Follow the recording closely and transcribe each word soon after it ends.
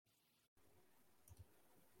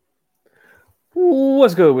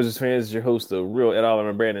What's good, Wizards fans? It's your host, the real Ed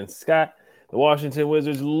Oliver, Brandon Scott. The Washington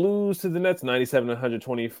Wizards lose to the Nets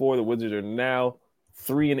 97-124. The Wizards are now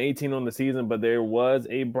 3-18 on the season, but there was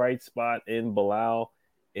a bright spot in Bilal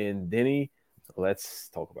and Denny. So let's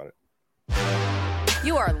talk about it.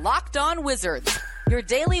 You are Locked On Wizards, your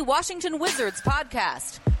daily Washington Wizards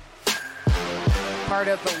podcast. Part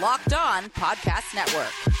of the Locked On Podcast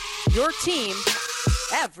Network. Your team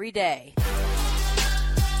every day.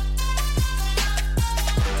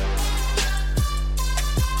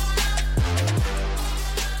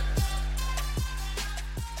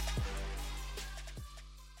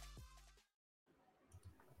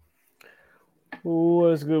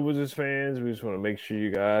 What's good, Wizards fans? We just want to make sure you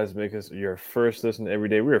guys make us your first listen every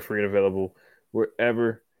day. We are free and available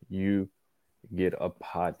wherever you get a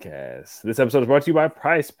podcast. This episode is brought to you by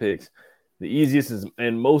Prize Picks, the easiest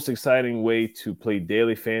and most exciting way to play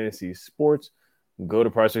daily fantasy sports. Go to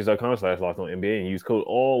prizepicks.com/LockedOnNBA and use code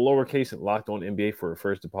all lowercase and LockedOnNBA for a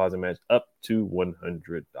first deposit match up to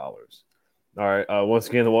 $100. All right. Once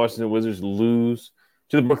again, the Washington Wizards lose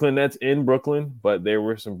to the Brooklyn Nets in Brooklyn, but there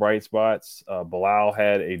were some bright spots. Bilal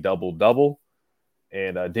had a double-double,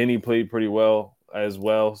 and Denny played pretty well as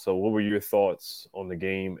well. So what were your thoughts on the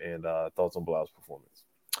game and thoughts on Bilal's performance?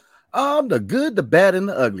 The good, the bad, and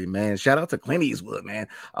the ugly, man. Shout out to Clint Eastwood, man.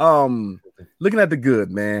 Looking at the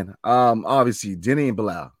good, man. Obviously, Denny and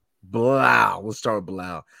Bilal. Let's start with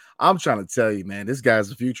Bilal. I'm trying to tell you, man, this guy's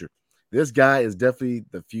the future. This guy is definitely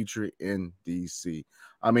the future in DC.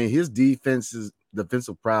 I mean, his defensive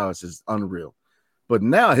prowess is unreal. But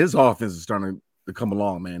now his offense is starting to come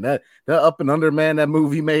along, man. That up and under, man, that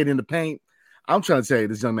move he made in the paint. I'm trying to tell you,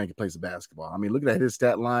 this young man can play some basketball. I mean, looking at his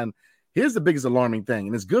stat line, here's the biggest alarming thing.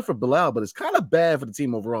 And it's good for Bilal, but it's kind of bad for the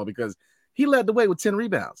team overall because he led the way with 10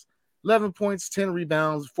 rebounds. 11 points, 10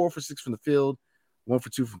 rebounds, 4 for 6 from the field, 1 for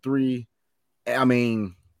 2 from 3. I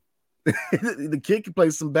mean, the kid can play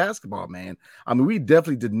some basketball, man. I mean, we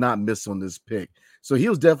definitely did not miss on this pick. So he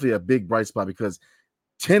was definitely a big bright spot because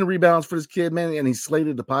 10 rebounds for this kid, man, and he's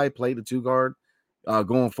slated to probably play the two guard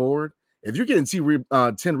going forward. If you're getting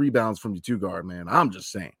 10 rebounds from your two guard, man, I'm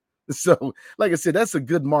just saying. So, like I said, that's a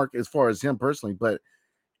good mark as far as him personally. But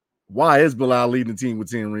why is Bilal leading the team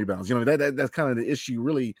with 10 rebounds? You know, that's kind of the issue,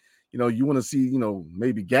 really. You know, you want to see, you know,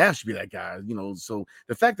 maybe Gash be that guy, you know. So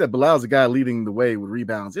the fact that Bilal's the guy leading the way with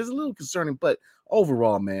rebounds is a little concerning. But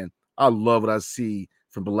overall, man, I love what I see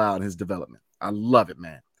from Bilal and his development. I love it,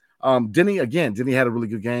 man. Denny had a really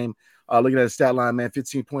good game. Looking at his stat line, man,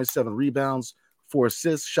 15.7 rebounds, 4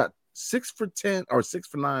 assists, shot 6 for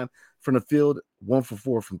 9 from the field, 1 for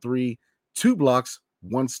 4 from 3, 2 blocks,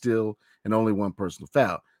 1 steal, and only 1 personal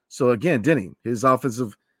foul. So again, Denny, his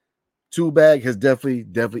offensive tool bag has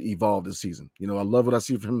definitely evolved this season. You know, I love what I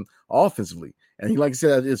see from him offensively. And he, like I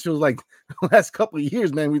said, it feels like the last couple of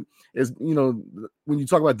years, man, when you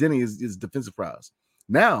talk about Denny, is defensive prowess.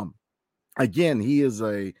 Now, again, he is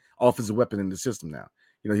a offensive weapon in the system now.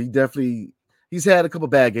 You know, he's had a couple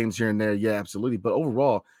bad games here and there. Yeah, absolutely. But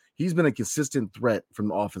overall, he's been a consistent threat from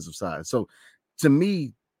the offensive side. So to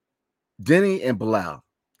me, Denny and Bilal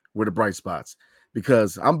were the bright spots.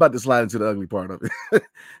 Because I'm about to slide into the ugly part of it.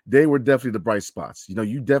 They were definitely the bright spots. You know,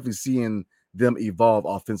 you definitely seeing them evolve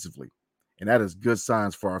offensively. And that is good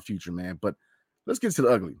signs for our future, man. But let's get to the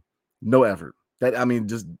ugly. No effort.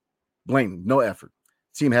 Just blatant, no effort.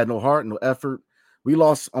 Team had no heart, no effort. We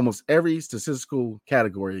lost almost every statistical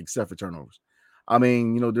category except for turnovers. I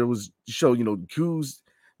mean, you know, Kuz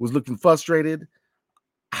was looking frustrated.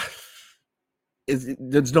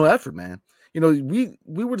 There's no effort, man. You know, we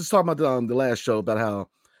were just talking about the last show about how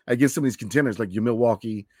I guess some of these contenders like your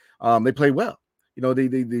Milwaukee, they play well. You know, they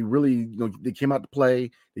really, you know, they came out to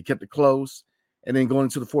play, they kept it close, and then going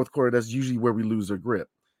into the fourth quarter, that's usually where we lose our grip.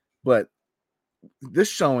 But this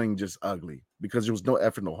showing just ugly because there was no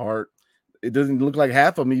effort, no heart. It doesn't look like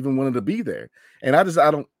half of them even wanted to be there. And I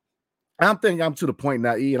think I'm to the point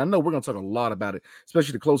now, E, and I know we're gonna talk a lot about it,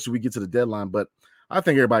 especially the closer we get to the deadline, but I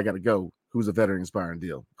think everybody got to go who's a veteran inspiring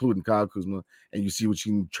deal, including Kyle Kuzma, and you see what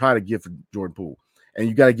you can try to give for Jordan Poole. And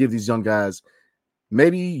you got to give these young guys,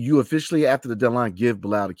 maybe you officially after the deadline, give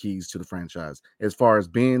Bilal the keys to the franchise as far as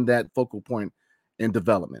being that focal point in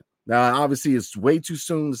development. Now, obviously, it's way too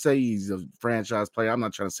soon to say he's a franchise player. I'm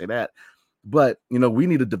not trying to say that. But, you know, we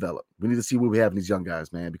need to develop. We need to see what we have in these young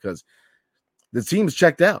guys, man, because the team's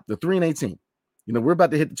checked out. They're 3-18. You know, we're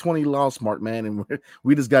about to hit the 20 loss mark, man, and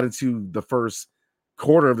we just got into the first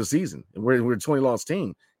quarter of the season, and we're a 20 loss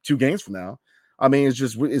team 2 games from now. I mean,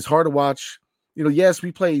 it's hard to watch. You know, yes,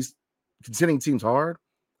 we play contending teams hard,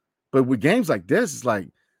 but with games like this, it's like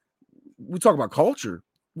we talk about culture.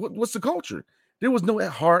 What's the culture? There was no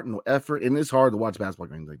heart, no effort, and it's hard to watch basketball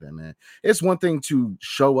games like that, man. It's one thing to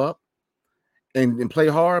show up and play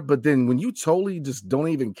hard, but then when you totally just don't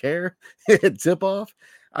even care at tip off,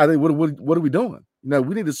 I think what are we doing?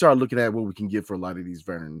 We need to start looking at what we can get for a lot of these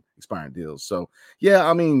veteran expiring deals. So yeah,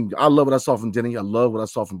 I mean, I love what I saw from Denny. I love what I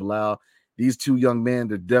saw from Bilal. These two young men,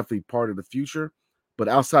 they're definitely part of the future. But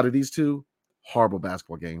outside of these two, horrible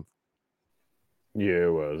basketball game. Yeah,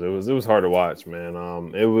 it was hard to watch, man.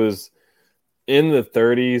 It was in the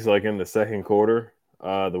 30s, like in the second quarter.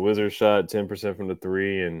 The Wizards shot 10% from the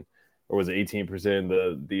three, or was it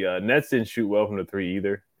 18%? The Nets didn't shoot well from the three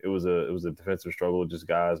either. It was a defensive struggle, just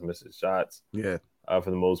guys missing shots. Yeah, for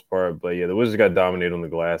the most part. But yeah, the Wizards got dominated on the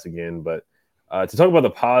glass again. But to talk about the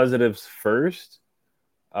positives first,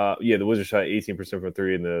 the Wizards shot 18% from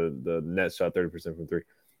three, and the Nets shot 30% from three.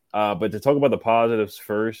 But to talk about the positives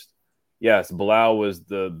first, yes, Bilal was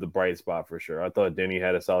the bright spot for sure. I thought Denny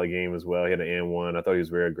had a solid game as well. He had an and one. I thought he was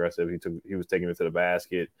very aggressive. He was taking it to the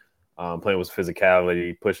basket, playing with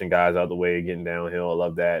physicality, pushing guys out the way, getting downhill. I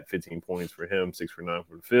love that. 15 points for him, 6 for 9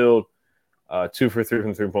 from the field. 2 for 3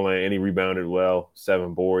 from 3-point line, and he rebounded well.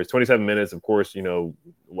 7 boards, 27 minutes. Of course,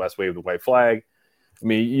 West waved the white flag. I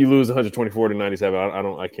mean, you lose 124 to 97.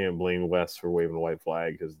 I can't blame West for waving the white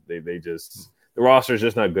flag because they just the roster is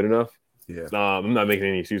just not good enough. Yeah. I'm not making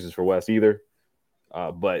any excuses for West either.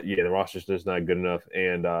 But yeah, the roster's just not good enough,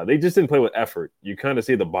 and they just didn't play with effort. You kind of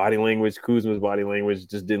see the body language. Kuzma's body language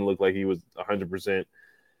just didn't look like he was 100%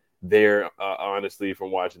 there. Honestly,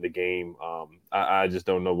 from watching the game, I just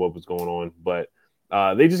don't know what was going on, but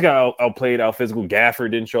they just got outplayed, out physical.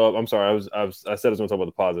 Gafford didn't show up. I'm sorry, I said I was going to talk about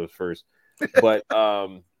the positives first, but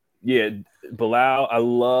yeah, Bilal, I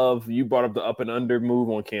love you brought up the up and under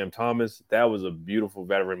move on Cam Thomas. That was a beautiful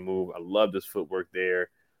veteran move. I love this footwork there.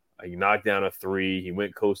 He knocked down a three. He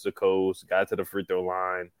went coast to coast, got to the free throw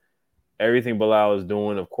line. Everything Bilal is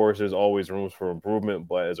doing, of course, there's always rooms for improvement.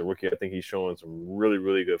 But as a rookie, I think he's showing some really,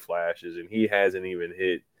 really good flashes, and he hasn't even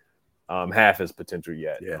hit half his potential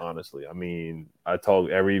yet. Yeah. Honestly, I mean, I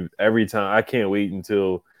talk every time. I can't wait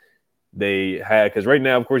until they had, because right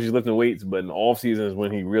now, of course, he's lifting weights, but in the off season is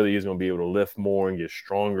when he really is going to be able to lift more and get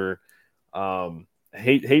stronger.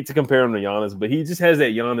 Hate to compare him to Giannis, but he just has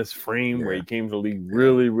that Giannis frame where he came to the league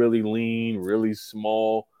really, really lean, really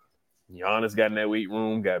small. Giannis got in that weight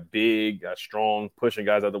room, got big, got strong, pushing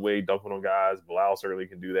guys out of the way, dunking on guys. Bilal certainly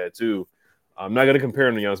can do that too. I'm not going to compare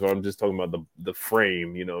him to Giannis, but I'm just talking about the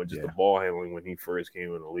frame, the ball handling when he first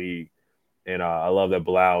came in the league. And I love that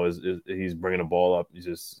Bilal is he's bringing the ball up. He's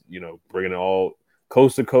just, bringing it all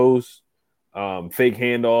coast to coast, fake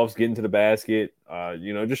handoffs, getting to the basket,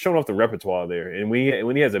 just showing off the repertoire there. And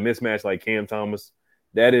when he has a mismatch like Cam Thomas,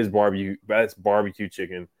 that's barbecue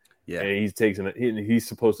chicken. Yeah. And he's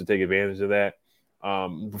supposed to take advantage of that.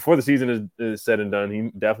 Before the season is said and done, he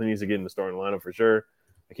definitely needs to get in the starting lineup for sure.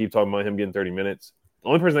 I keep talking about him getting 30 minutes. The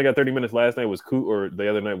only person that got 30 minutes last night the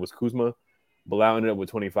other night was Kuzma. Bilal ended up with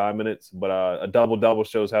 25 minutes, but a double-double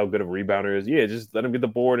shows how good of a rebounder is. Yeah, just let him get the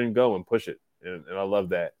board and go and push it, and I love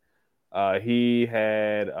that. He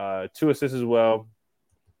had 2 assists as well,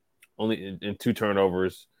 only in 2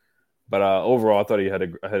 turnovers. But overall, I thought he had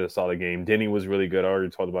a solid game. Denny was really good. I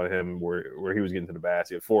already talked about him where he was getting to the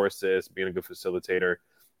basket. 4 assists, being a good facilitator.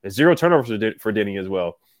 And 0 turnovers for Denny as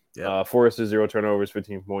well. Yep. 4 assists, 0 turnovers,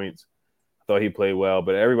 15 points. I thought he played well.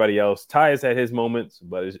 But everybody else, Tyus had his moments,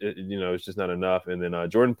 but it's just not enough. And then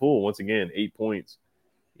Jordan Poole, once again, 8 points.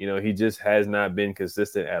 He just has not been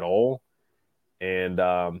consistent at all. And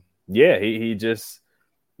he just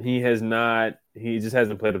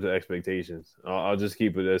hasn't played up to expectations. I'll just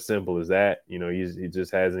keep it as simple as that. He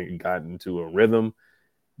just hasn't gotten to a rhythm.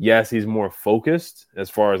 Yes, he's more focused as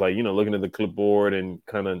far as looking at the clipboard and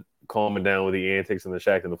kind of calming down with the antics and the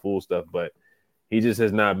Shaq and the Fool stuff. But he just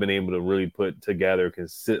has not been able to really put together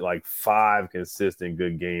 5 consistent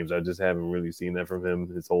good games. I just haven't really seen that from him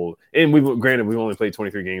his whole. And we've only played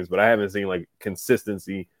 23 games, but I haven't seen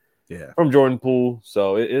consistency from Jordan Poole.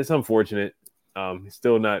 So it's unfortunate. He's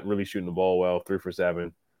still not really shooting the ball well. 3 for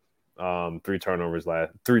 7, 3 turnovers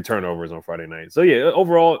on Friday night. So yeah,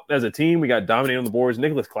 overall as a team, we got dominated on the boards.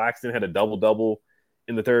 Nicholas Claxton had a double-double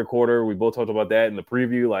in the third quarter. We both talked about that in the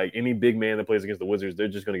preview. Any big man that plays against the Wizards, they're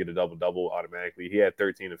just going to get a double-double automatically. He had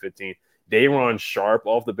 13 and 15. Day'Ron Sharpe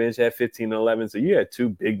off the bench had 15 and 11. So you had 2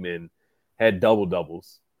 big men had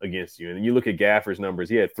double-doubles against you. And you look at Gafford's numbers,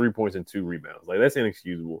 he had 3 points and 2 rebounds. That's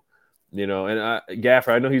inexcusable. And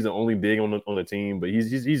Gafford, I know he's the only big on the team, but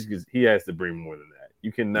he has to bring more than that.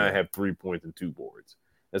 You cannot have 3 points and 2 boards.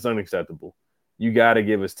 That's unacceptable. You got to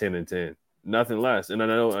give us 10 and 10, nothing less. And I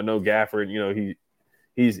know Gafford,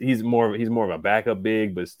 he's more of a backup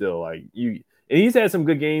big, but still, And he's had some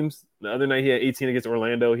good games. The other night he had 18 against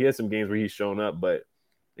Orlando. He had some games where he's shown up, but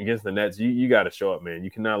against the Nets, you got to show up, man. You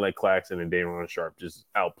cannot let Claxton and Daron Sharp just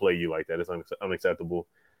outplay you like that. It's unacceptable.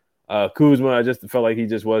 Kuzma, I just felt like he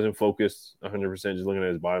just wasn't focused 100%, just looking at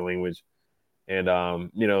his body language. And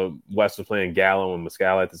West was playing Gallo and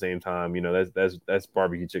Muscala at the same time. That's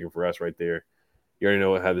barbecue chicken for us right there. You already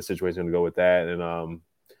know how the situation's going to go with that. And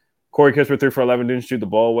Corey Kispert 3 for 11 didn't shoot the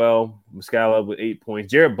ball well. Muscala with 8 points.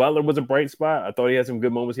 Jared Butler was a bright spot. I thought he had some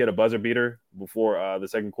good moments. He had a buzzer beater before the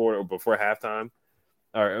second quarter or before halftime.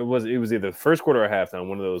 Or it was either first quarter or halftime,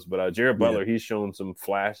 one of those. But Jared Butler, he's shown some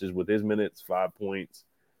flashes with his minutes, 5 points,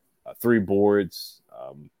 3 boards.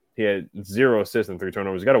 He had 0 assists and 3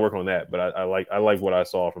 turnovers. You got to work on that. But I like what I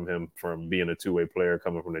saw from him from being a two-way player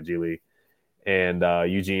coming from the G League. And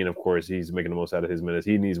Eugene, of course, he's making the most out of his minutes.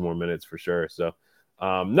 He needs more minutes for sure. So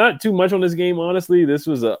not too much on this game, honestly. This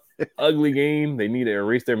was a ugly game. They need to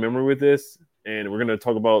erase their memory with this. And we're going to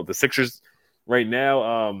talk about the Sixers right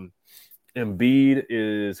now. Embiid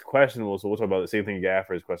is questionable, so we'll talk about the same thing.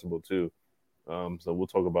 Gafford is questionable too. So we'll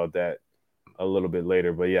talk about that a little bit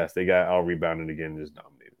later. But yes, they got out rebounded again, just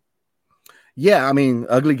dominated. Yeah, I mean,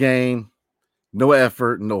 ugly game, no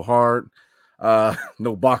effort, no heart,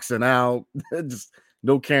 no boxing out, just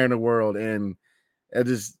no care in the world. And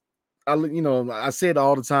I say it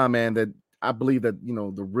all the time, man, that I believe that,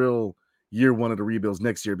 the real year one of the rebuilds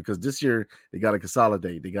next year, because this year they got to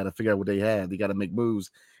consolidate. They got to figure out what they have. They got to make moves.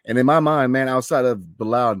 And in my mind, man, outside of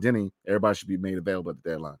Bilal and Denny, everybody should be made available at the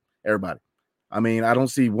deadline. Everybody. I mean, I don't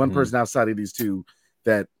see one person outside of these two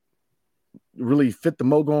that really fit the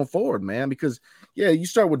mold going forward, man, because, you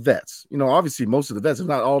start with vets. Obviously most of the vets, if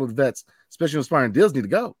not all of the vets, especially inspiring deals, need to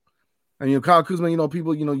go. And, Kyle Kuzma,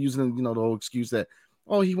 people, using, the whole excuse that,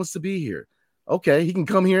 oh, he wants to be here. Okay, he can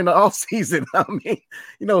come here in the off season. I mean,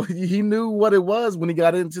 he knew what it was when he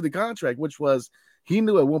got into the contract, which was he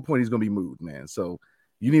knew at one point he's going to be moved, man. So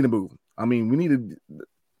you need to move. I mean, we need to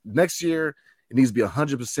next year. It needs to be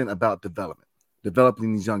 100% about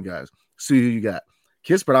developing these young guys. See who you got.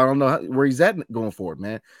 Kispert, I don't know where he's at going forward,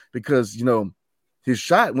 man, because his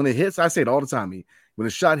shot when it hits, I say it all the time. When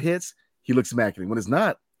his shot hits, he looks immaculate. When it's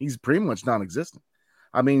not, he's pretty much non-existent.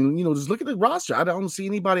 I mean, just look at the roster. I don't see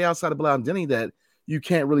anybody outside of Bilal and Denny that you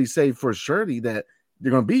can't really say for surety that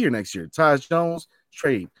they're going to be here next year. Tyus Jones,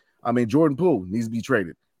 trade. I mean, Jordan Poole needs to be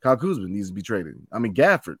traded. Kyle Kuzma needs to be traded. I mean,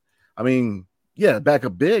 Gafford. I mean, back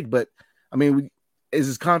up big, but I mean, is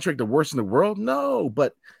his contract the worst in the world? No,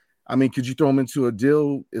 but I mean, could you throw him into a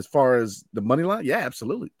deal as far as the money line? Yeah,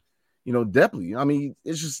 absolutely. Definitely. I mean,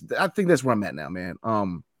 it's just I think that's where I'm at now, man.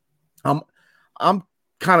 I'm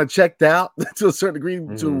kind of checked out to a certain degree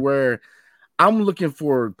to where I'm looking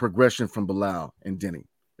for progression from Bilal and Denny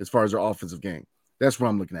as far as their offensive game. That's what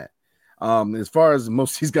I'm looking at. As far as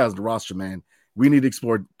most of these guys in the roster, man, we need to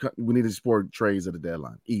explore trades at the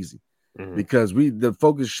deadline. Easy. Because the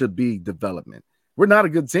focus should be development. We're not a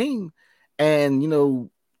good team. And,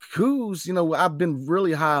 Kuz, I've been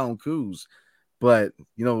really high on Kuz. But,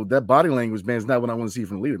 that body language, man, is not what I want to see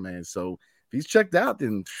from the leader, man. So if he's checked out,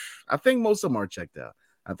 then I think most of them are checked out.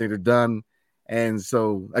 I think they're done. And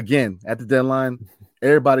so, again, at the deadline,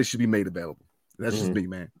 everybody should be made available. That's just me,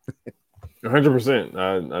 man.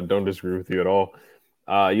 100%. I don't disagree with you at all.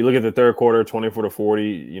 You look at the third quarter,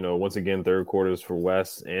 24-40. Once again, third quarters for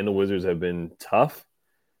West and the Wizards have been tough.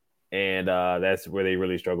 And that's where they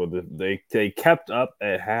really struggled. They kept up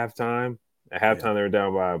at halftime. At halftime, they were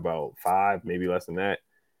down by about 5, maybe less than that.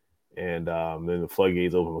 And then the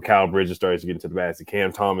floodgates open. Mikal Bridges starts to get into the basket.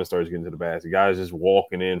 Cam Thomas starts to get into the basket. Guys just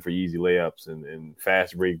walking in for easy layups and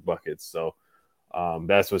fast break buckets. So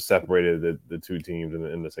that's what separated the two teams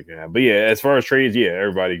in the second half. But yeah, as far as trades,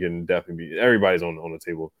 everybody can definitely be. Everybody's on the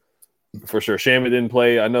table for sure. Shamet didn't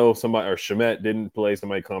play. I know Shamet didn't play.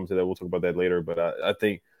 Somebody commented that. We'll talk about that later. But I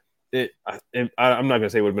think I'm not gonna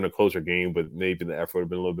say it would have been a closer game, but maybe the effort would have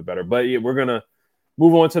been a little bit better. But yeah, we're gonna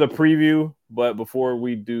move on to the preview, but before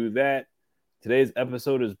we do that, today's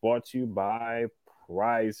episode is brought to you by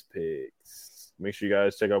Prize Picks. Make sure you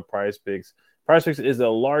guys check out Prize Picks. Prize Picks is the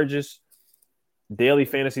largest daily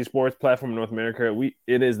fantasy sports platform in North America.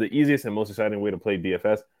 It is the easiest and most exciting way to play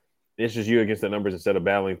DFS. It's just you against the numbers instead of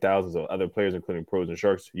battling thousands of other players, including pros and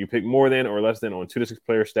sharks. You pick more than or less than on 2 to 6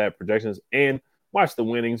 player stat projections and watch the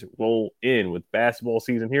winnings roll in. With basketball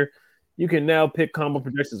season here, you can now pick combo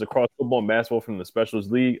projections across football and basketball from the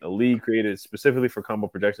Specials League, a league created specifically for combo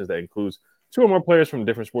projections that includes 2 or more players from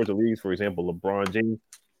different sports or leagues. For example, LeBron James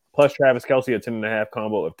plus Travis Kelce, a 10.5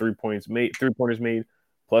 combo of 3-pointers made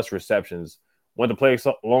plus receptions. Want to play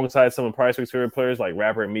alongside some of Prize Picks' favorite players like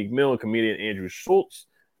rapper Meek Mill and comedian Andrew Schultz?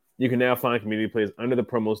 You can now find community plays under the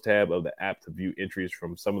promos tab of the app to view entries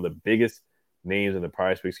from some of the biggest names in the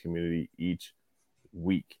PrizePicks community each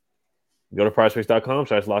week. Go to prizepicks.com,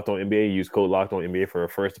 /locked on NBA. Use code locked on NBA for a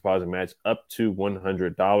first deposit match up to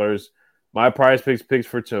 $100. My PrizePicks picks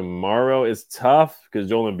for tomorrow is tough because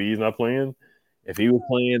Joel Embiid's not playing. If he was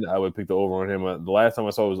playing, I would pick the over on him. The last time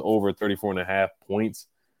I saw it was over 34.5 points.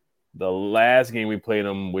 The last game we played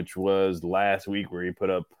him, which was last week, where he put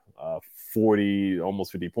up 40,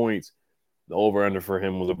 almost 50 points. The over-under for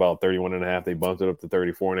him was about 31.5. They bumped it up to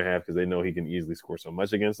 34.5 because they know he can easily score so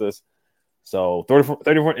much against us. So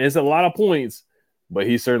 34 is a lot of points, but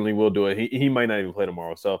he certainly will do it. He might not even play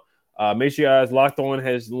tomorrow. So make sure you guys, Locked On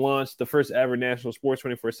has launched the first ever national sports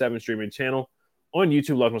 24/7 streaming channel on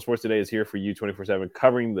YouTube. Locked On Sports Today is here for you 24/7,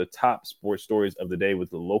 covering the top sports stories of the day with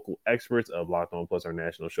the local experts of Locked On, plus our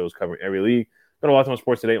national shows covering every league. Go to Locked On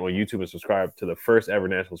Sports Today on YouTube and subscribe to the first ever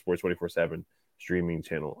national sports 24/7 streaming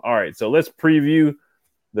channel. All right, so let's preview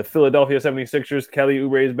the Philadelphia 76ers. Kelly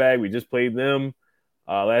Oubre's back. We just played them.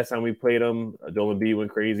 Last time we played them, Joel Embiid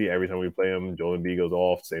went crazy. Every time we play him, Joel Embiid goes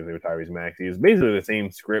off. Same thing with Tyrese Maxey. It's basically the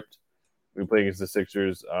same script we play against the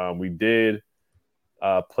Sixers. We did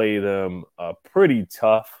play them pretty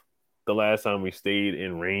tough the last time we stayed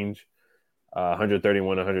in range,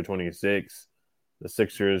 131, 126. The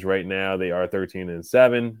Sixers right now, they are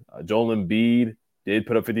 13-7. Joel Embiid did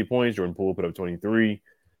put up 50 points. Jordan Poole put up 23.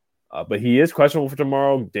 But he is questionable for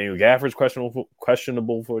tomorrow. Daniel Gafford's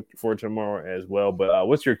questionable for tomorrow as well. But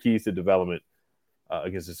what's your keys to development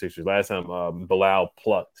against the Sixers? Last time, Bilal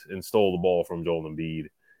plucked and stole the ball from Joel Embiid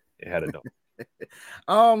and had it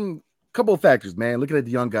done. Couple of factors, man. Looking at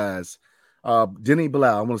the young guys, Denny,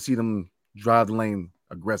 Bilal, I want to see them drive the lane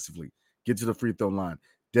aggressively, get to the free throw line.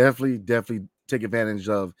 Definitely take advantage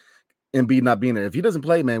of Embiid not being there. If he doesn't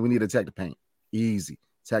play, man, we need to attack the paint. Easy,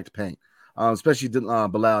 attack the paint. Especially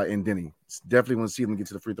Bilal and Denny. Definitely want to see them get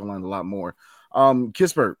to the free throw line a lot more.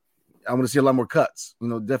 Kispert, I want to see a lot more cuts.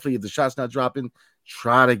 Definitely if the shot's not dropping,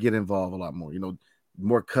 try to get involved a lot more.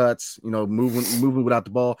 More cuts, moving without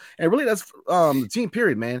the ball. And really that's the team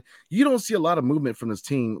period, man. You don't see a lot of movement from this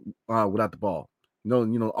team without the ball.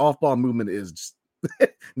 Off-ball movement is just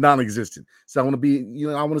non-existent. So I want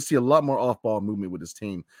to see a lot more off-ball movement with this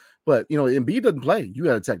team. But, Embiid doesn't play. You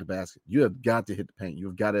got to attack the basket. You have got to hit the paint.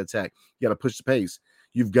 You've got to attack. You got to push the pace.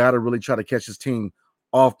 You've got to really try to catch this team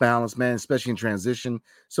off balance, man, especially in transition.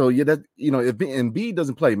 So, if Embiid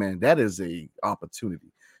doesn't play, man, that is a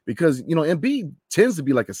opportunity. Because, Embiid tends to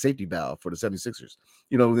be like a safety valve for the 76ers.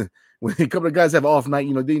 When a couple of guys have off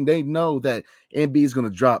night, they know that Embiid is going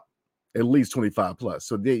to drop at least 25 plus.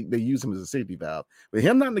 So they use him as a safety valve. With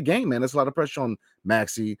him not in the game, man, that's a lot of pressure on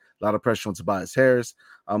Maxey, a lot of pressure on Tobias Harris.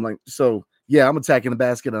 I'm attacking the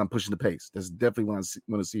basket and I'm pushing the pace. That's definitely what I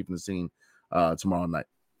want to see from the team tomorrow night.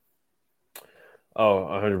 Oh,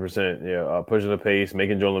 100%. Yeah, pushing the pace,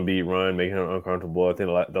 making Joel Embiid run, making him uncomfortable. I think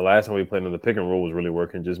the last time we played him, the pick and roll was really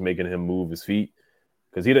working, just making him move his feet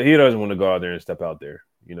because he doesn't want to go out there and step out there.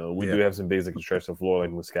 We do have some bigs that can stretch the floor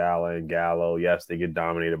like Muscala and Gallo. Yes, they get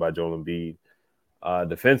dominated by Joel Embiid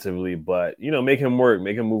defensively, but, make him work,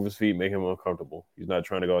 make him move his feet, make him uncomfortable. He's not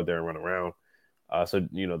trying to go out there and run around. So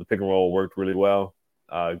the pick and roll worked really well.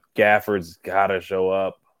 Gafford's got to show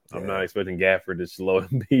up. Yeah. I'm not expecting Gafford to slow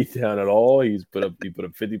Embiid down at all. He put up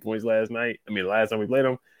 50 points last time we played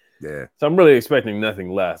him. Yeah. So I'm really expecting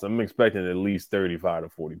nothing less. I'm expecting at least 35 to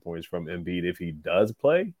 40 points from Embiid if he does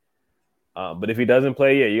play. But if he doesn't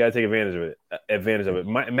play, yeah, you got to take advantage of it.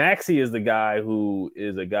 Maxey is the guy who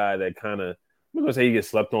is a guy that kind of, I'm not going to say he gets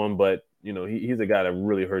slept on, but, he's a guy that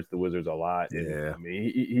really hurts the Wizards a lot. Yeah. And,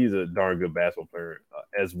 he's a darn good basketball player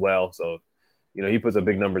as well. So, he puts up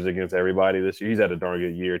big numbers against everybody this year. He's had a darn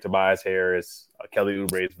good year. Tobias Harris, Kelly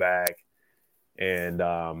Oubre's back, and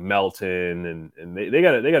Melton, and they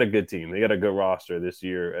got a good team. They got a good roster this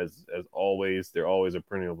year as always. They're always a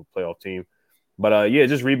perennial playoff team. But,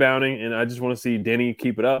 just rebounding, and I just want to see Denny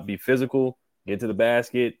keep it up, be physical, get to the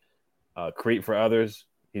basket, create for others.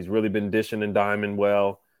 He's really been dishing and diming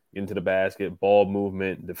well into the basket, ball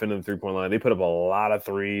movement, defending the three-point line. They put up a lot of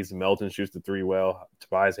threes. Melton shoots the three well.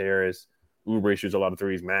 Tobias Harris, Oubre shoots a lot of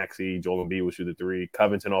threes. Maxey, Joel Embiid will shoot the three.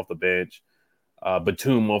 Covington off the bench.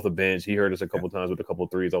 Batum off the bench. He hurt us a couple times with a couple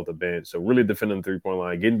of threes off the bench. So really defending the three-point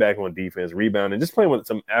line, getting back on defense, rebounding, just playing with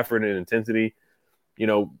some effort and intensity.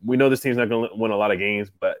 We know this team's not going to win a lot of games,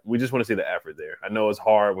 but we just want to see the effort there. I know it's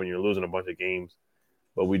hard when you're losing a bunch of games,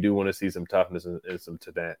 but we do want to see some toughness and some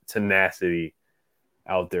tenacity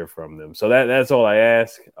out there from them. So that's all I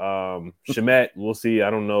ask. Shamet, we'll see. I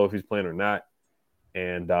don't know if he's playing or not.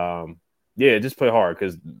 And, just play hard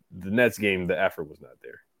because the Nets game, the effort was not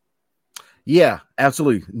there. Yeah,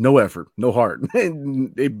 absolutely. No effort, no heart.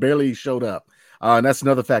 They barely showed up. And that's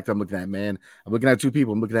another fact I'm looking at, man. I'm looking at two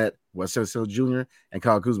people. I'm looking at Weston Jr. and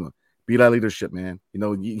Kyle Kuzma. Be that leadership, man. You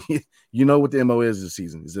know what the MO is this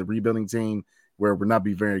season. It's a rebuilding team where we're not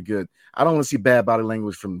be very good. I don't want to see bad body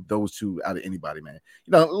language from those two out of anybody, man.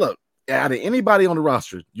 Look, out of anybody on the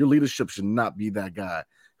roster, your leadership should not be that guy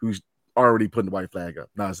who's already putting the white flag up.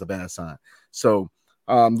 No, it's a bad sign. So,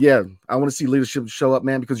 yeah, I want to see leadership show up,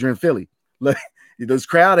 man, because you're in Philly. Look, this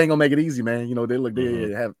crowd ain't gonna make it easy, man.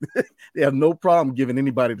 They have they have no problem giving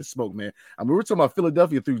anybody the smoke, man. I mean, we're talking about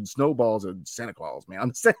Philadelphia through snowballs or Santa Claus, man.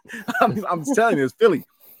 I'm saying, I'm telling you, it's Philly.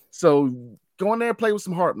 So go in there and play with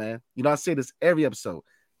some heart, man. I say this every episode.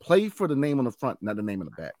 Play for the name on the front, not the name on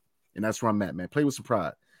the back. And that's where I'm at, man. Play with some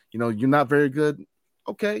pride. You're not very good.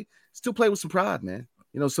 Okay, still play with some pride, man.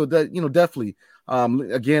 So that definitely.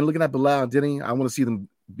 Again, looking at Bilal and Denny, I want to see them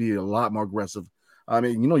be a lot more aggressive. I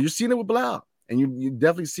mean, you're seeing it with Bilal, and you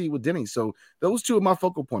definitely see it with Denny. So those two are my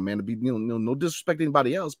focal point, man. To be, no disrespect to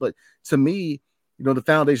anybody else, but to me, the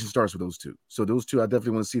foundation starts with those two. So those two, I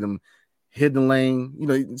definitely want to see them hit the lane.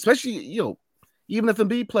 Especially even if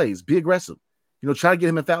Embiid plays, be aggressive. Try to get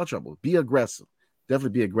him in foul trouble. Be aggressive.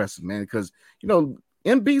 Definitely be aggressive, man. Because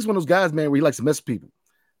Embiid's one of those guys, man, where he likes to mess with people.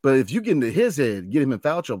 But if you get into his head, get him in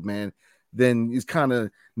foul trouble, man, then he's kind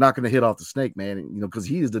of not going to hit off the snake, man. Because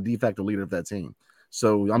he is the de facto leader of that team.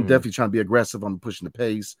 So I'm definitely trying to be aggressive. I'm pushing the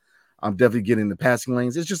pace. I'm definitely getting the passing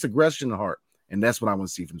lanes. It's just aggression and heart. And that's what I want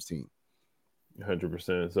to see from this team.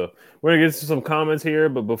 100%. So we're going to get to some comments here.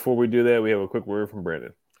 But before we do that, we have a quick word from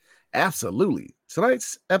Brandon. Absolutely.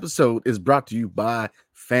 Tonight's episode is brought to you by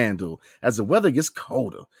FanDuel. As the weather gets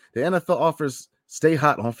colder, the NFL offers stay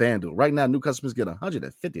hot on FanDuel. Right now, new customers get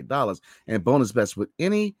 $150 in bonus bets with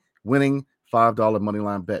any winning $5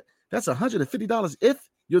 moneyline bet. That's $150 if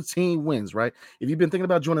your team wins, right? If you've been thinking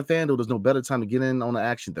about joining FanDuel, there's no better time to get in on the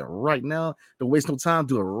action than right now. Don't waste no time.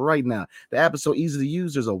 Do it right now. The app is so easy to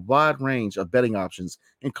use. There's a wide range of betting options,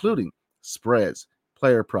 including spreads,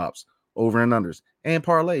 player props, over and unders, and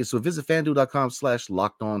parlays. So visit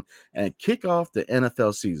FanDuel.com/lockedon and kick off the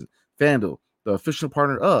NFL season. FanDuel, the official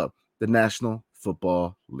partner of the National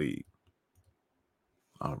Football League.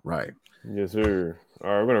 All right. Yes, sir. All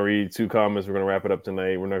right, we're going to read two comments. We're going to wrap it up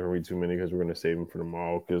tonight. We're not going to read too many because we're going to save them for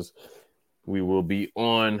tomorrow because we will be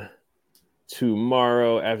on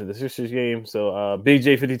tomorrow after the Sixers game. So, Big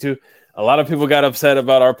J52, a lot of people got upset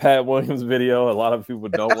about our Pat Williams video. A lot of people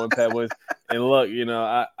don't want Pat Williams. And look,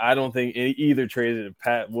 I don't think either traded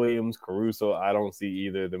Pat Williams, Caruso. I don't see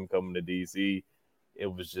either of them coming to DC. It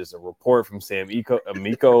was just a report from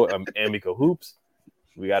Amico Hoops.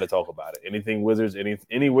 We got to talk about it. Anything Wizards,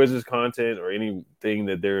 any Wizards content or anything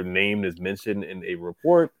that their name is mentioned in a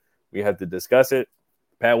report, we have to discuss it.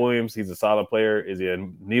 Pat Williams, he's a solid player. Is he a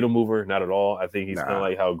needle mover? Not at all. I think he's kind of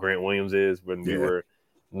like how Grant Williams is when we were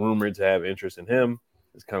rumored to have interest in him.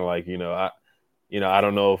 It's kind of like, I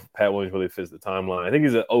don't know if Pat Williams really fits the timeline. I think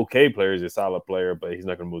he's an okay player. He's a solid player, but he's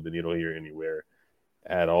not going to move the needle here anywhere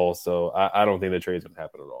at all. So I don't think the trade's going to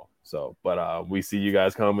happen at all. So, but we see you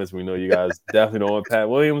guys' comments. We know you guys definitely don't want Pat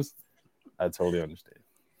Williams. I totally understand.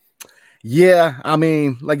 Yeah, I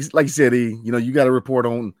mean, like you said, you got to report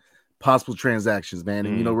on possible transactions, man.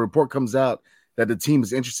 And, a report comes out that the team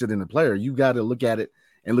is interested in the player. You got to look at it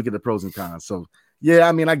and look at the pros and cons. So, yeah,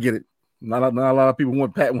 I mean, I get it. Not a lot of people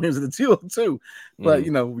want Pat Williams in the deal too, but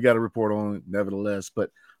we got to report on it nevertheless.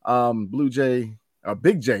 But Blue Jay,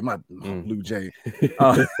 Big J, Blue Jay,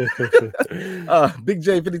 Big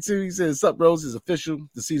J 52. He says, "Sup, bros? Is official.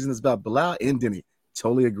 The season is about Bilal and Denny.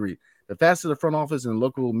 Totally agree. The faster the front office and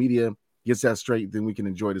local media gets that straight, then we can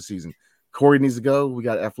enjoy the season. Corey needs to go. We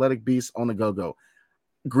got athletic beasts on the go.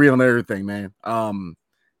 Agree on everything, man. Bilal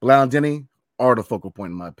and Denny are the focal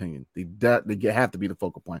point, in my opinion. They have to be the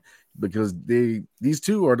focal point because these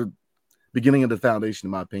two are the beginning of the foundation,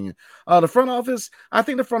 in my opinion. The front office, I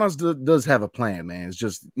think the front office does have a plan, man. It's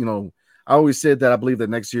just, I always said that I believe that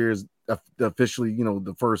next year is officially,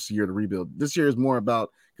 the first year to rebuild. This year is more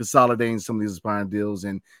about consolidating some of these aspiring deals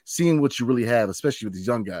and seeing what you really have, especially with these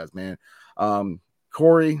young guys, man.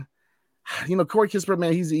 Corey Kispert,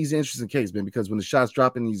 man, he's an interesting case, man, because when the shot's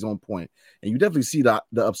dropping, he's on point. And you definitely see the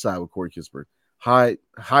upside with Corey Kispert. High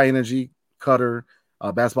energy, cutter,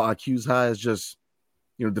 basketball IQ's high. Is just,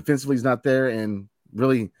 defensively he's not there. And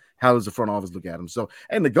really, how does the front office look at him? So,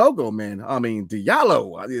 and the go-go, man, I mean,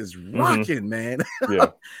 Diallo is rocking, man.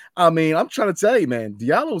 Yeah. I mean, I'm trying to tell you, man,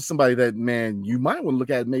 Diallo is somebody that, man, you might want to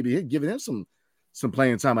look at maybe giving him some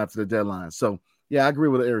playing time after the deadline. So, yeah, I agree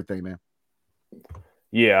with everything, man.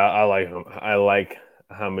 Yeah, I like him. I like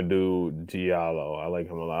Hamidou Diallo. I like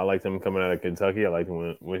him a lot. I liked him coming out of Kentucky. I liked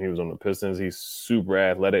him when he was on the Pistons. He's super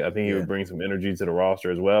athletic. I think he would bring some energy to the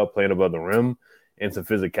roster as well, playing above the rim and some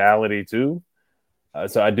physicality too.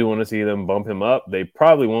 So I do want to see them bump him up. They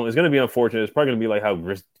probably won't. It's going to be unfortunate. It's probably going to be like how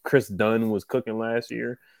Chris Dunn was cooking last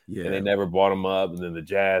year, and they never brought him up. And then the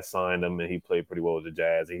Jazz signed him, and he played pretty well with the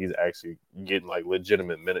Jazz. And he's actually getting like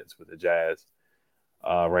legitimate minutes with the Jazz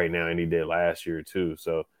right now, and he did last year too.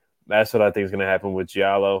 So that's what I think is going to happen with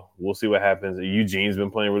Giallo. We'll see what happens. Eugene's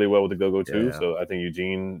been playing really well with the Go-Go too, so I think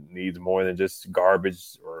Eugene needs more than just garbage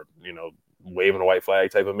or waving a white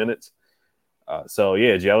flag type of minutes. So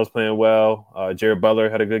yeah, Giallo's playing well. Jared Butler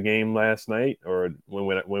had a good game last night, or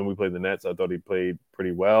when we played the Nets, I thought he played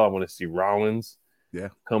pretty well. I want to see Rollins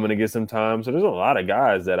coming to get some time. So there's a lot of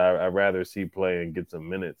guys that I'd rather see play and get some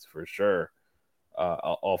minutes for sure.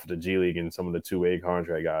 Off the G League and some of the two-way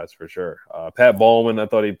contract guys for sure. Pat Baldwin, I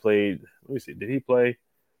thought he played. Let me see. Did he play?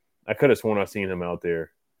 I could have sworn I've seen him out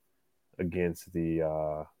there against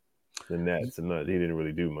the Nets, and he didn't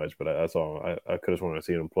really do much. But I saw him. I could have sworn I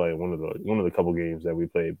seen him play one of the couple games that we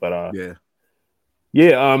played. But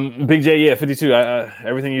Big J, 52.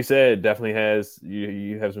 Everything you said definitely has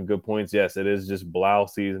you have some good points. Yes, it is just Bilal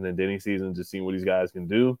season and Denny season. Just seeing what these guys can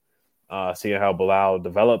do. Seeing how Bilal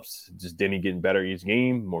develops, just Denny getting better each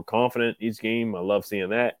game, more confident each game. I love seeing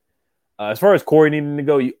that. As far as Corey needing to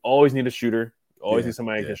go, you always need a shooter. You always need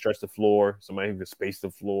somebody who can stretch the floor, somebody who can space the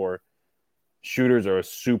floor. Shooters are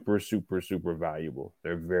super, super, super valuable.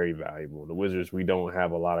 They're very valuable. The Wizards, we don't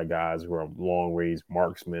have a lot of guys who are long-range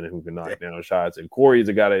marksmen who can knock down shots. And Corey is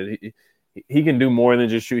a guy that he can do more than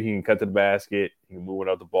just shoot. He can cut to the basket. He can move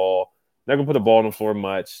without the ball. Not going to put the ball on the floor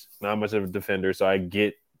much. Not much of a defender, so I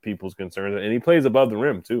get people's concerns, and he plays above the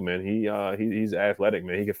rim too, man. He's athletic,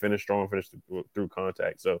 man. He can finish strong, finish through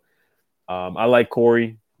contact. So I like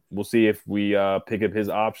Corey. We'll see if we pick up his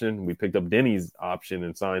option. We picked up Denny's option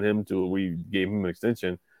and signed him to. We gave him an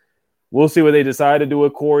extension. We'll see what they decide to do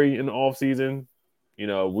with Corey in the offseason.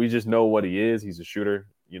 We just know what he is. He's a shooter.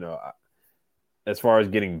 As far as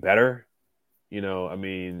getting better, he's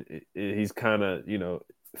kind of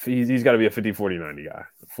he's got to be a 50-40-90 guy,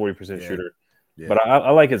 40% shooter. Yeah. But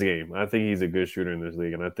I like his game. I think he's a good shooter in this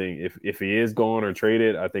league. And I think if he is gone or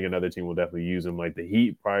traded, I think another team will definitely use him. Like the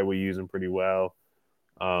Heat probably will use him pretty well.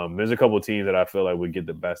 There's a couple of teams that I feel like would get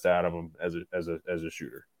the best out of him as a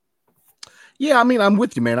shooter. Yeah, I'm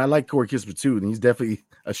with you, man. I like Corey Kispert too, and he's definitely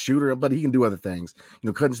a shooter, but he can do other things.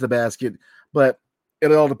 Cutting to the basket. But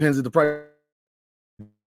it all depends on the price.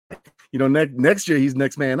 Next year he's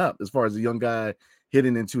next man up as far as a young guy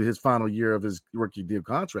hitting into his final year of his rookie deal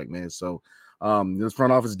contract, man. So this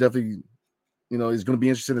front office definitely, is going to be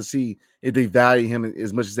interesting to see if they value him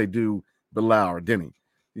as much as they do Bilal or Denny,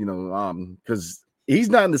 because he's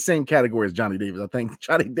not in the same category as Johnny Davis. I think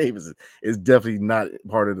Johnny Davis is definitely not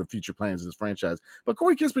part of the future plans of this franchise. But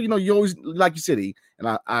Corey Kispert, you always, like you said,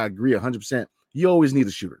 and I agree 100%, you always need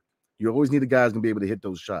a shooter. You always need a guy who's going to be able to hit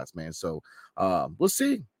those shots, man. So we'll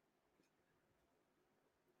see.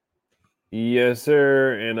 Yes,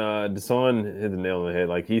 sir. And Deshaun hit the nail on the head.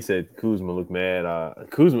 Like he said, Kuzma looked mad.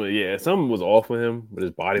 Kuzma, something was off with him with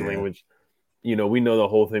his body language. We know the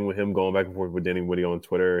whole thing with him going back and forth with Denny Woody on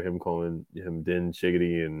Twitter, him calling him Den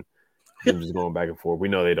Shiggity, and him just going back and forth. We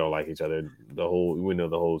know they don't like each other. We know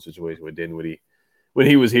the whole situation with Den Woody when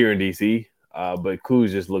he was here in DC. But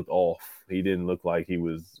Kuz just looked off. He didn't look like he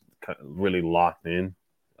was really locked in.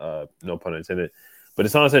 No pun intended. But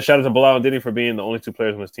Deshaun said, shout out to Bilal and Denny for being the only two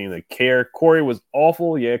players on this team that care. Corey was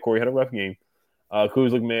awful. Yeah, Corey had a rough game.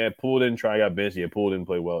 Kuz looked mad. Poole didn't try, got benched. Yeah, Poole didn't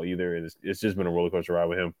play well either. And it's just been a roller coaster ride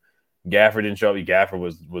with him. Gafford didn't show up. Gafford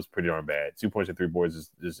was pretty darn bad. 2 points and 3 boards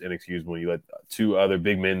is inexcusable. You let two other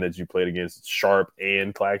big men that you played against, Sharp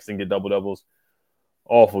and Claxton, get double-doubles.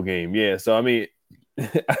 Awful game. Yeah, so, I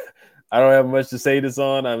don't have much to say this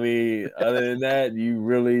on. Other than that, you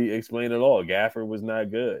really explained it all. Gafford was not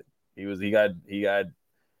good. He got I'm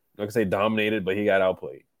not gonna say dominated, but he got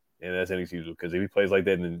outplayed, and that's inexcusable because if he plays like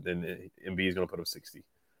that, then Embiid is gonna put up 60.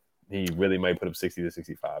 He really might put up 60 to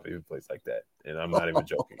 65 if he plays like that, and I'm not even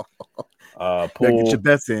joking. Poole, get your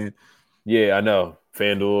bets in. Yeah, I know.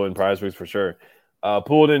 FanDuel and PrizePicks for sure.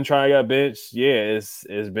 Poole didn't try, got benched. Yeah, it's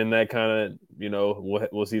been that kind of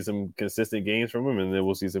we'll see some consistent games from him, and then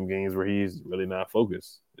we'll see some games where he's really not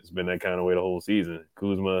focused. It's been that kind of way the whole season.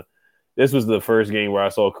 Kuzma. This was the first game where I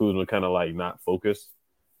saw Kuzma kind of like not focused.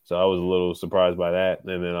 So I was a little surprised by that.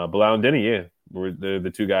 And then Bilal and Denny, they're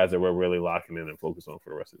the two guys that we're really locking in and focused on for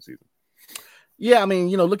the rest of the season. Yeah,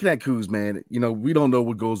 looking at Kuz, man, we don't know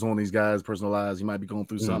what goes on in these guys' personal lives. He might be going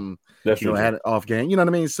through something, had an off game. You know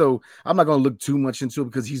what I mean? So I'm not going to look too much into it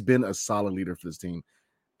because he's been a solid leader for this team.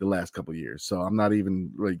 the last couple of years. So I'm not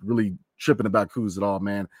even like really tripping about Kuz at all,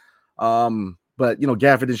 man. But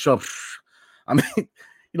Gafford didn't show up. I mean,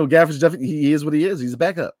 Gafford's definitely he is what he is. He's a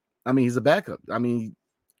backup. I mean, he's a backup. I mean,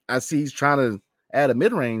 I see he's trying to add a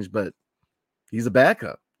mid-range, but he's a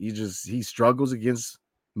backup. He struggles against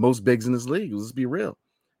most bigs in this league. Let's be real.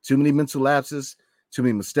 Too many mental lapses, too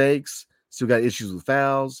many mistakes, still got issues with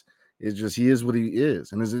fouls. It's just he is what he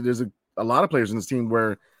is. And there's a lot of players in this team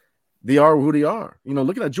where they are who they are.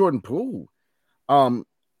 Looking at Jordan Poole, I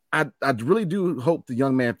really do hope the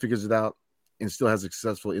young man figures it out and still has a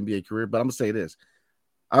successful NBA career. But I'm gonna say this: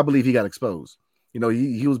 I believe he got exposed.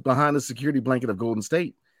 He was behind the security blanket of Golden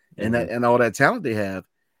State and and all that talent they have,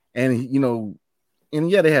 and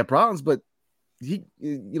yeah, they had problems, but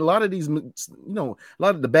a lot of these, a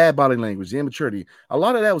lot of the bad body language, the immaturity, a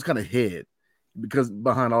lot of that was kind of hid because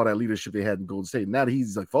behind all that leadership they had in Golden State. Now that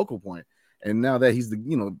he's like focal point, and now that he's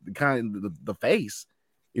the face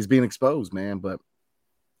is being exposed, man. But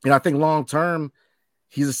I think long term,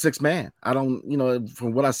 he's a sixth man. I don't,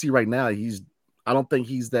 from what I see right now, I don't think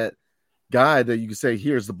he's that guy that you can say,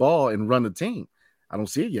 here's the ball and run the team. I don't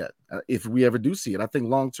see it yet. If we ever do see it, I think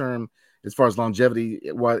long term, as far as longevity,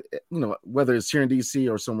 whether it's here in DC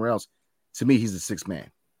or somewhere else, to me, he's a sixth man.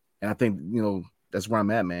 And I think, that's where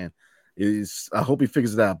I'm at, man. I hope he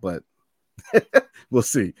figures it out, but we'll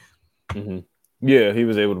see. Mm-hmm. Yeah, he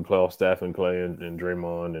was able to play off Stephen, Clay, and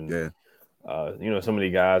Draymond, and some of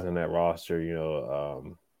the guys in that roster.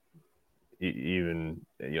 Even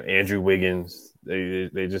Andrew Wiggins.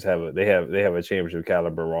 They just have a championship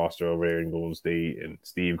caliber roster over there in Golden State, and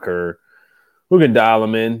Steve Kerr, who can dial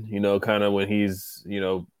him in. Kind of when he's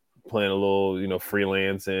playing a little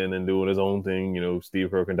freelancing and doing his own thing. Steve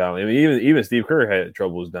Kerr can dial him. I mean, even Steve Kerr had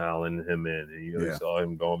troubles dialing him in. And, you saw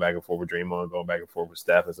him going back and forth with Draymond, going back and forth with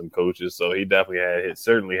Steph and some coaches. So he definitely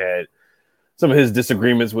certainly had some of his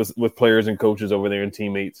disagreements with players and coaches over there and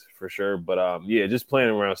teammates for sure. But just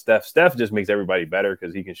playing around Steph. Steph just makes everybody better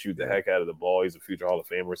because he can shoot the heck out of the ball. He's a future Hall of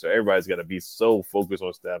Famer. So everybody's got to be so focused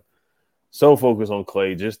on Steph, so focused on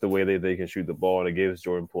Clay, just the way they can shoot the ball. And it gives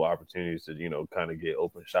Jordan Poole opportunities to, kind of get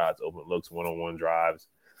open shots, open looks, one-on-one drives.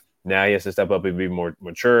 Now he has to step up and be more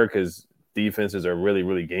mature because defenses are really,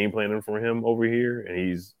 really game planning for him over here. And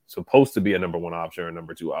he's supposed to be a number one option or a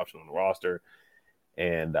number two option on the roster.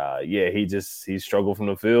 And he struggled from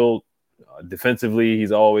the field. Defensively,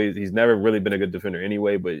 he's never really been a good defender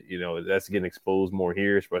anyway, but that's getting exposed more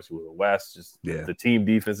here, especially with the West. The team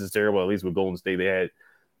defense is terrible. At least with Golden State, they had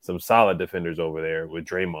some solid defenders over there. With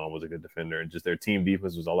Draymond was a good defender, and just their team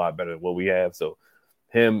defense was a lot better than what we have. So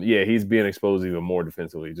he's being exposed even more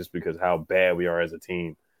defensively just because how bad we are as a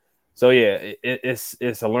team. So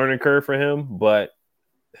it's a learning curve for him, but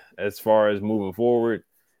as far as moving forward,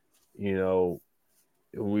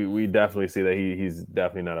 we definitely see that he's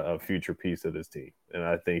definitely not a future piece of this team. And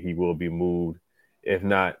I think he will be moved, if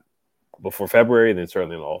not before February, then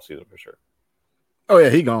certainly in the offseason for sure. Oh, yeah,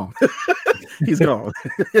 he's gone. He's gone.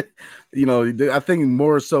 I think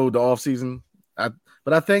more so the offseason.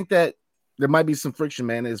 But I think that there might be some friction,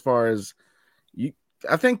 man, as far as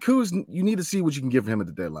I think Kuz, you need to see what you can give him at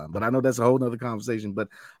the deadline. But I know that's a whole nother conversation. But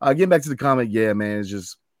getting back to the comment, yeah, man, it's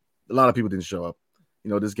just a lot of people didn't show up.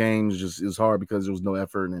 This game is hard because there was no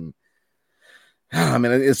effort. And I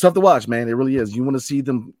mean, it's tough to watch, man. It really is. You want to see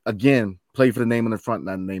them, again, play for the name in the front,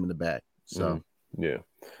 not the name in the back. So, yeah.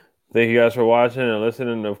 Thank you guys for watching and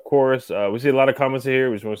listening. Of course, we see a lot of comments here.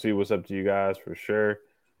 We just want to see what's up to you guys for sure.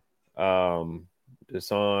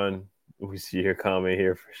 Desan, we see your comment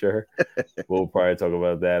here for sure. We'll probably talk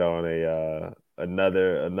about that on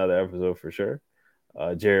another episode for sure.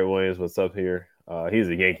 Jared Williams, what's up here? He's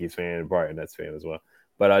a Yankees fan, probably a Nets fan as well.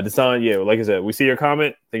 But Desan, like I said, we see your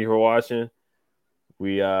comment. Thank you for watching.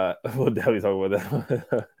 We'll definitely talk about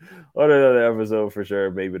that on another episode for sure,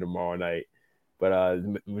 maybe tomorrow night. But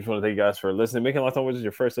we just want to thank you guys for listening. Making Locked On Wizards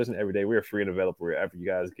your first listen every day. We are free and available wherever you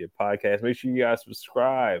guys get podcasts. Make sure you guys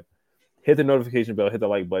subscribe. Hit the notification bell. Hit the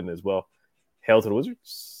like button as well. Hail to the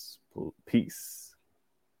Wizards. Peace.